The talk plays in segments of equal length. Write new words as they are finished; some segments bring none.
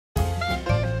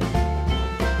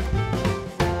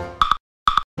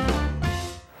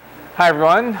Hi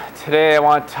everyone. Today I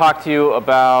want to talk to you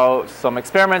about some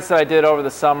experiments that I did over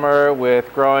the summer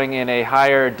with growing in a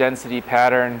higher density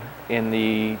pattern in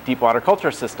the deep water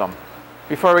culture system.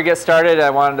 Before we get started, I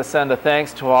wanted to send a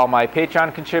thanks to all my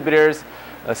Patreon contributors,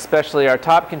 especially our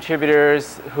top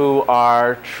contributors who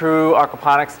are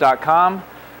TrueAquaponics.com,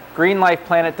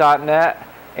 GreenLifePlanet.net,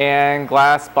 and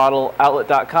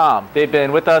GlassBottleOutlet.com. They've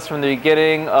been with us from the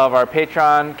beginning of our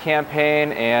Patreon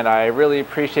campaign, and I really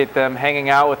appreciate them hanging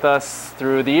out with us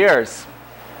through the years.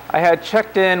 I had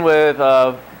checked in with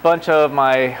a bunch of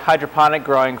my hydroponic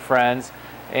growing friends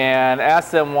and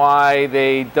asked them why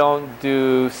they don't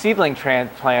do seedling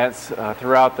transplants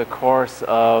throughout the course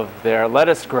of their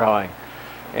lettuce growing.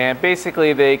 And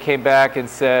basically they came back and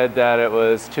said that it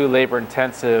was too labor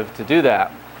intensive to do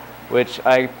that, which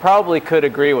I probably could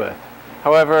agree with.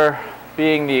 However,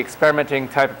 being the experimenting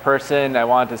type of person, I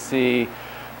wanted to see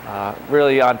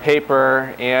really on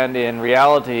paper and in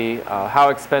reality how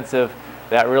expensive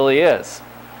that really is.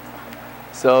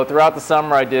 So throughout the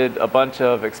summer I did a bunch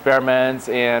of experiments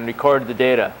and recorded the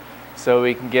data so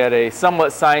we can get a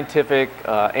somewhat scientific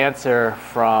answer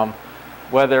from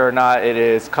whether or not it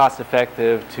is cost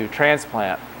effective to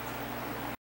transplant.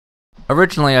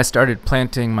 Originally, I started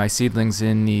planting my seedlings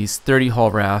in these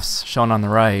 30-hole rafts shown on the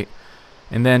right,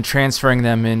 and then transferring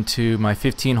them into my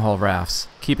 15-hole rafts,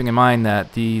 keeping in mind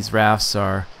that these rafts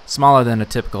are smaller than a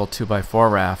typical 2x4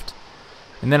 raft.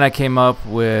 And then I came up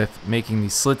with making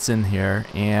these slits in here,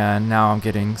 and now I'm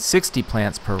getting 60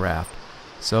 plants per raft.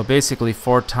 So basically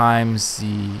 4 times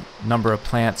the number of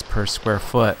plants per square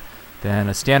foot than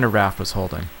a standard raft was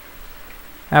holding.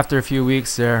 After a few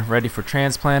weeks, they're ready for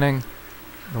transplanting.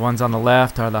 The ones on the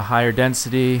left are the higher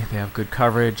density, they have good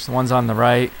coverage. The ones on the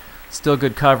right, still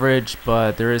good coverage,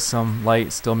 but there is some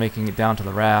light still making it down to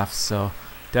the rafts, so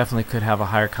definitely could have a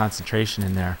higher concentration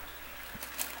in there.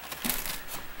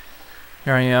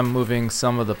 Here I am moving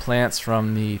some of the plants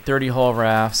from the 30-hole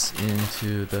rafts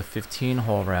into the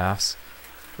 15-hole rafts.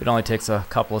 It only takes a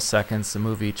couple of seconds to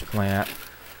move each plant,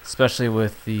 especially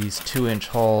with these 2-inch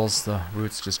holes. The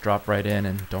roots just drop right in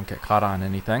and don't get caught on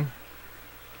anything.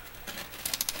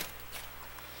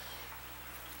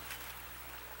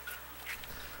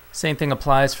 Same thing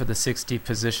applies for the 60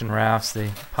 position rafts.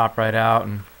 They pop right out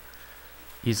and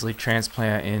easily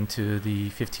transplant into the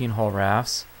 15-hole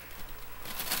rafts.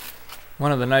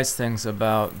 One of the nice things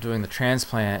about doing the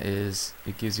transplant is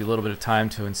it gives you a little bit of time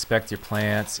to inspect your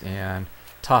plants and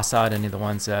toss out any of the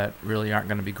ones that really aren't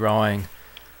going to be growing,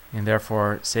 and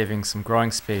therefore saving some growing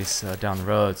space down the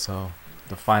road. So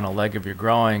the final leg of your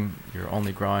growing, you're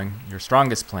only growing your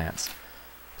strongest plants.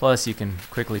 Plus you can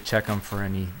quickly check them for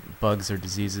any bugs or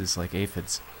diseases like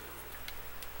aphids.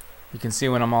 You can see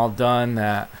when I'm all done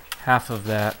that half of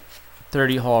that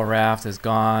 30-hole raft is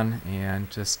gone and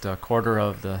just a quarter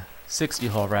of the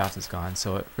 60-hole raft is gone,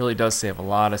 so it really does save a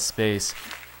lot of space.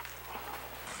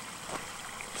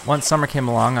 Once summer came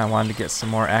along, I wanted to get some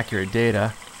more accurate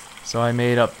data, so I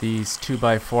made up these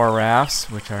 2x4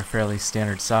 rafts, which are fairly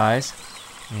standard size,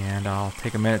 and I'll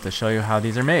take a minute to show you how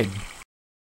these are made.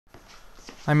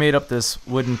 I made up this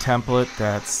wooden template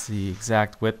that's the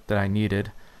exact width that I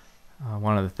needed.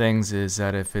 One of the things is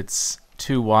that if it's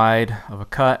too wide of a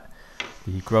cut,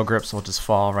 the GrowGrips will just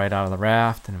fall right out of the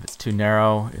raft, and if it's too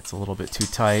narrow, it's a little bit too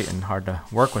tight and hard to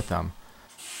work with them.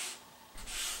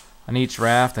 On each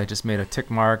raft, I just made a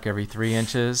tick mark every 3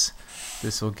 inches.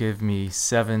 This will give me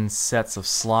 7 sets of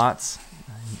slots.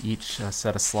 Each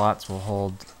set of slots will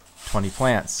hold 20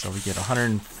 plants, so we get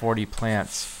 140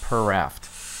 plants per raft.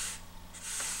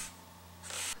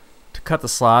 To cut the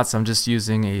slots, I'm just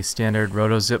using a standard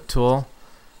RotoZip tool,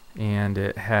 and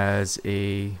it has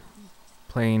a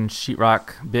plain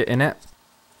sheetrock bit in it.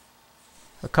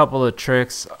 A couple of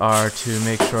tricks are to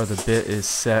make sure the bit is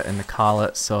set in the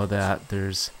collet so that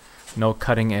there's no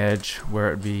cutting edge where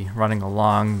it would be running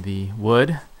along the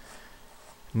wood.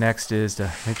 Next is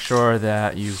to make sure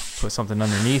that you put something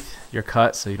underneath your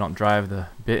cut so you don't drive the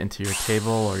bit into your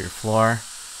table or your floor.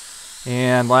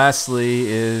 And lastly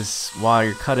is while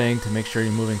you're cutting to make sure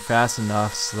you're moving fast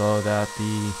enough so that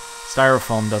the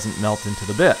styrofoam doesn't melt into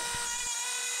the bit.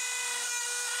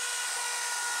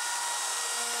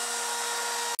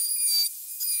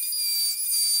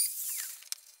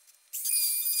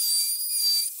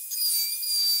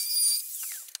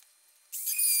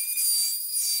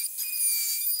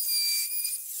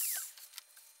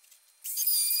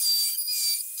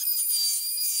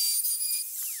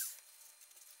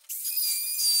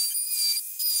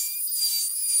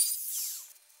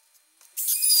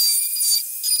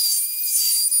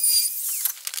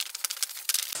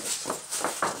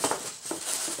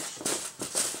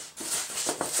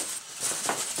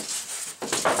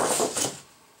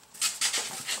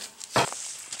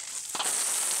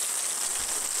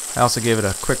 I also gave it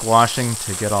a quick washing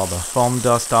to get all the foam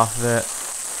dust off of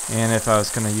it. And if I was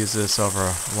going to use this over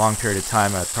a long period of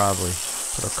time, I'd probably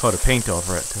put a coat of paint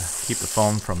over it to keep the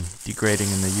foam from degrading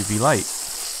in the UV light.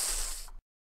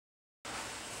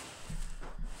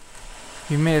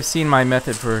 You may have seen my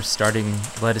method for starting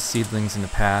lettuce seedlings in the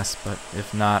past, but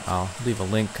if not, I'll leave a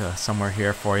link somewhere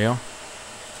here for you.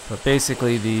 But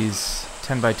basically these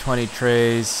 10 by 20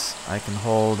 trays, I can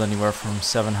hold anywhere from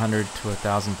 700 to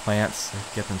 1,000 plants to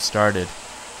get them started.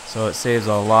 So it saves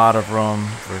a lot of room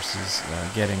versus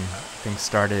getting things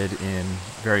started in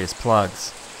various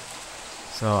plugs.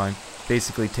 So I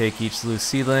basically take each loose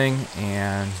seedling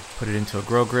and put it into a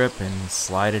GrowGrip and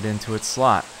slide it into its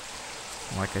slot.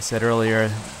 Like I said earlier,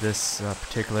 this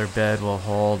particular bed will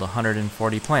hold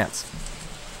 140 plants.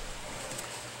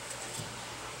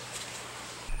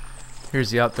 Here's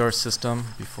the outdoor system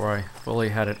before I fully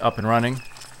had it up and running.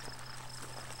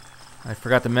 I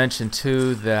forgot to mention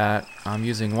too that I'm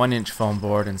using 1-inch foam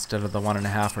board instead of the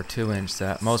 1.5 or 2-inch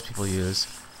that most people use.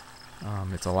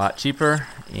 It's a lot cheaper,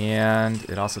 and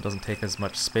it also doesn't take as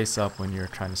much space up when you're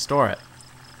trying to store it.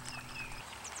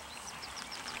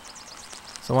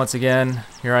 So once again,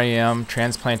 here I am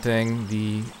transplanting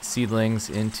the seedlings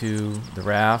into the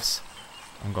rafts.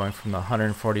 I'm going from the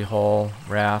 140 hole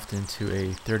raft into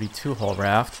a 32 hole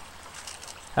raft.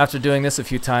 After doing this a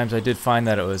few times, I did find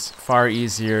that it was far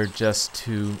easier just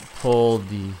to pull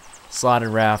the slotted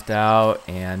raft out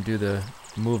and do the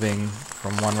moving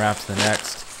from one raft to the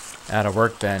next at a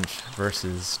workbench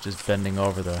versus just bending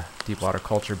over the deep water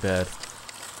culture bed.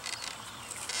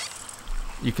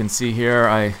 You can see here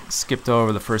I skipped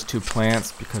over the first 2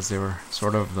 plants because they were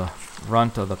sort of the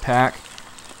runt of the pack,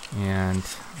 and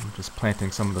I'm just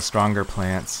planting some of the stronger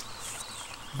plants.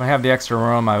 If I have the extra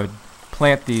room, I would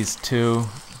plant these too,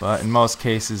 but in most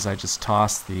cases I just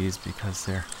toss these because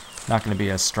they're not going to be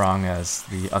as strong as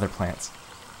the other plants.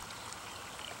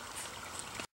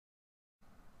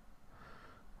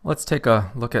 Let's take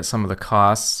a look at some of the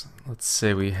costs. Let's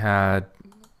say we had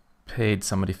paid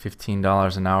somebody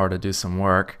 $15 an hour to do some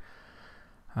work.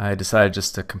 I decided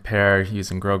just to compare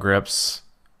using GrowGrips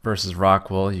versus rock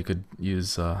wool. You could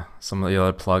use some of the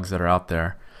other plugs that are out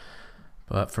there.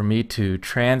 But for me to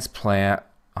transplant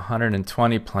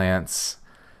 120 plants,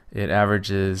 it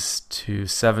averages to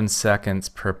 7 seconds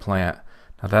per plant.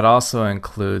 Now that also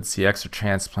includes the extra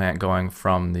transplant going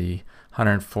from the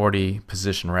 140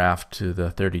 position raft to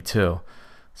the 32.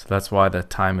 So that's why the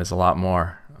time is a lot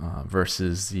more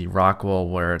versus the rock wool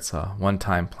where it's a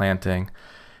one-time planting.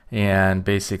 And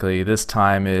basically this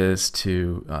time is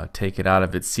to take it out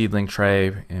of its seedling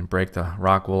tray and break the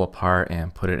rock wool apart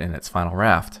and put it in its final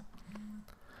raft.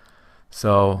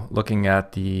 So looking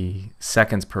at the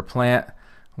seconds per plant,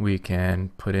 we can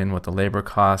put in what the labor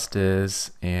cost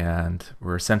is, and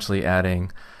we're essentially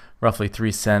adding roughly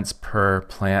 3 cents per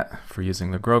plant for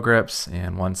using the GrowGrips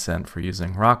and 1 cent for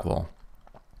using rock wool.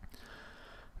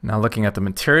 Now looking at the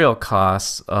material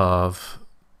costs of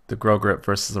the GrowGrip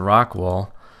versus the rock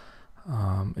wool,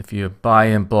 if you buy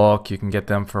in bulk, you can get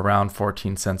them for around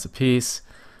 14 cents a piece.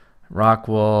 Rock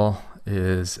wool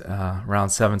is around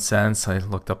 7 cents. I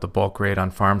looked up the bulk rate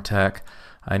on FarmTech.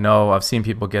 I know I've seen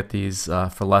people get these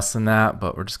for less than that,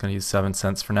 but we're just going to use 7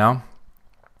 cents for now.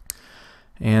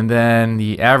 And then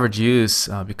the average use,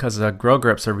 because the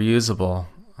GrowGrips are reusable,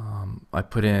 I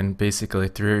put in basically a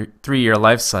 3-year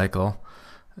life cycle.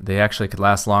 They actually could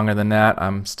last longer than that.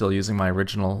 I'm still using my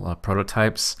original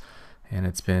prototypes, and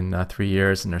it's been 3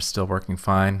 years and they're still working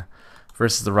fine,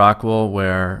 versus the rock wool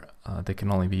where they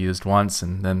can only be used once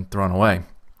and then thrown away.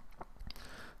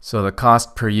 So the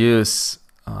cost per use,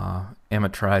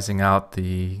 amortizing out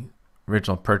the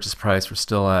original purchase price, we're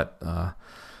still at a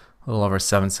little over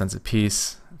 7 cents a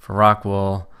piece for rock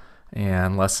wool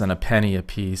and less than a penny a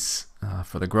piece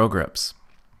for the GrowGrips.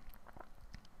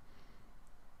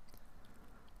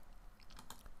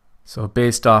 So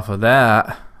based off of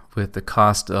that, with the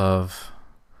cost of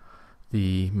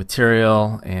the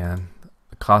material and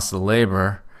the cost of the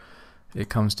labor, it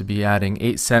comes to be adding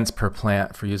 8 cents per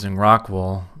plant for using rock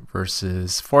wool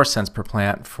versus 4 cents per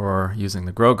plant for using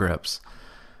the GrowGrips.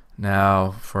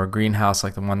 Now, for a greenhouse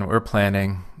like the one that we're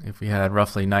planting, if we had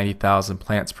roughly 90,000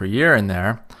 plants per year in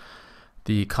there,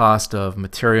 the cost of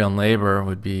material and labor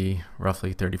would be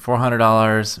roughly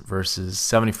 $3,400 versus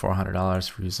 $7,400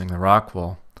 for using the rock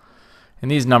wool. And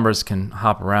these numbers can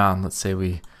hop around. Let's say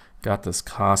we got this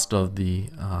cost of the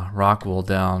rock wool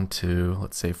down to,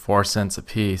 let's say, 4 cents a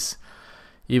piece.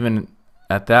 Even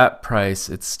at that price,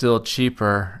 it's still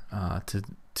cheaper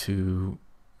to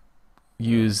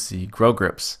use the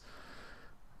GrowGrips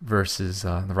versus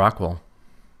the rock wool.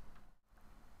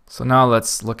 So now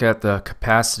let's look at the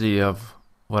capacity of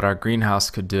what our greenhouse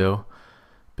could do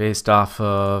based off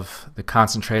of the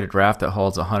concentrated raft that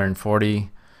holds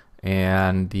 140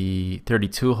 and the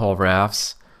 32 hole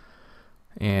rafts.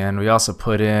 And we also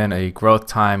put in a growth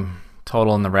time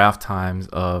total in the raft times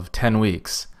of 10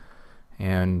 weeks.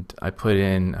 And I put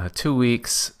in 2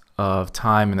 weeks of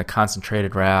time in the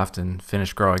concentrated raft and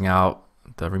finished growing out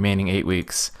the remaining 8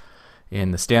 weeks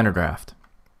in the standard raft.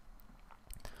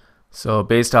 So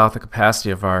based off the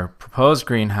capacity of our proposed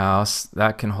greenhouse,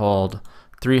 that can hold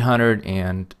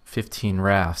 315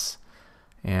 rafts.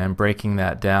 And breaking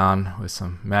that down with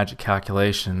some magic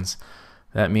calculations,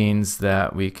 that means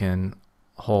that we can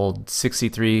hold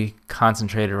 63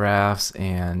 concentrated rafts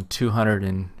and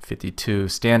 252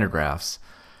 standard rafts,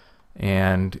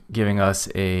 and giving us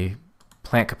a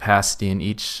plant capacity in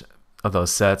each of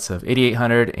those sets of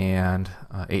 8,800 and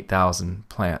 8,000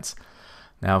 plants.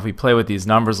 Now if we play with these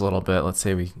numbers a little bit, let's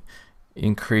say we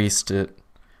increased it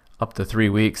up to 3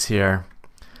 weeks here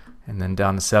and then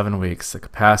down to 7 weeks, the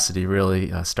capacity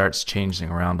really starts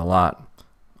changing around a lot.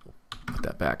 Put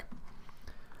that back.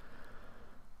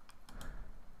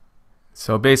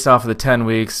 So based off of the 10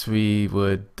 weeks, we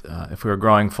would, if we were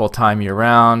growing full-time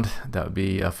year-round, that would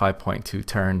be 5.2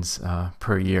 turns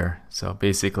per year. So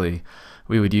basically,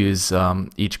 we would use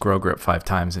each GrowGrip 5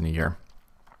 times in a year.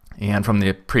 And from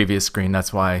the previous screen,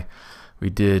 that's why we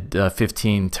did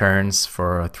 15 turns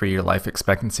for a 3-year life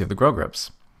expectancy of the GrowGrips.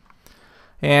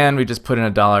 And we just put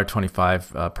in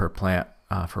 $1.25 per plant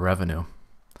for revenue.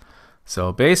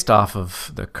 So based off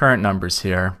of the current numbers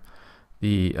here,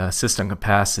 the system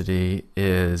capacity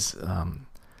is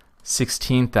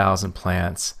 16,000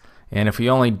 plants. And if we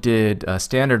only did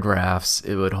standard rafts,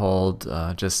 it would hold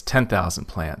just 10,000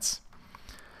 plants,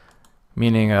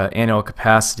 meaning an annual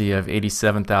capacity of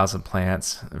 87,000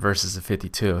 plants versus the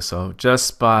 52. So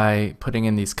just by putting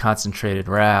in these concentrated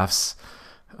rafts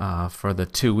for the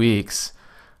 2 weeks,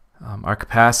 our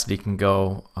capacity can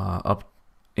go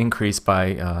increase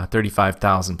by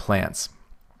 35,000 plants.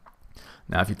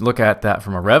 Now if you look at that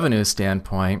from a revenue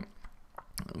standpoint,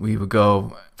 we would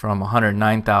go from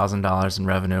 $109,000 in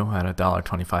revenue at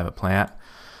 $1.25 a plant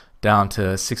down to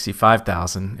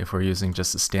 $65,000 if we're using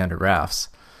just the standard rafts.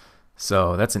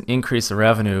 So that's an increase of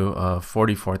revenue of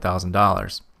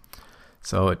 $44,000.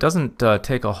 So it doesn't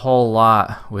take a whole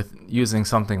lot with using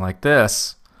something like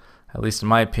this, at least in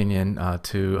my opinion,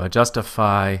 to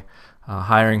justify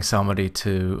hiring somebody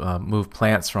to move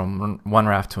plants from one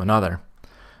raft to another.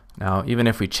 Now even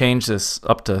if we change this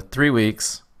up to 3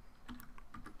 weeks,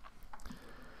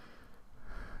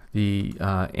 the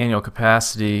annual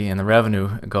capacity and the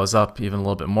revenue goes up even a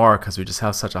little bit more because we just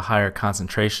have such a higher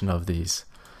concentration of these.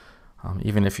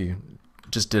 Even if you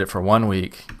just did it for 1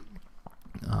 week,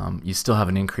 you still have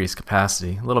an increased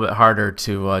capacity. A little bit harder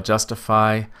to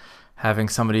justify having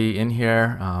somebody in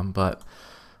here, but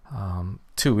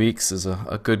 2 weeks is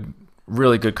a good,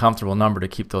 really good, comfortable number to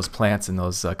keep those plants in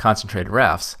those concentrated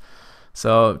rafts.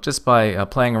 So just by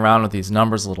playing around with these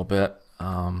numbers a little bit,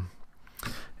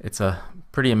 it's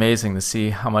pretty amazing to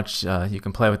see how much you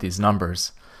can play with these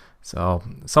numbers. So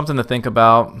something to think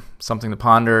about, something to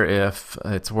ponder if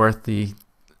it's worth the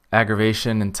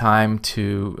aggravation and time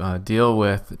to deal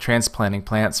with transplanting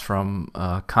plants from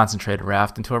a concentrated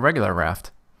raft into a regular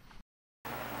raft.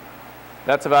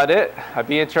 That's about it. I'd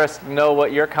be interested to know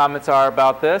what your comments are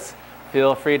about this.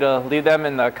 Feel free to leave them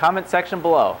in the comment section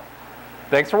below.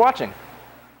 Thanks for watching.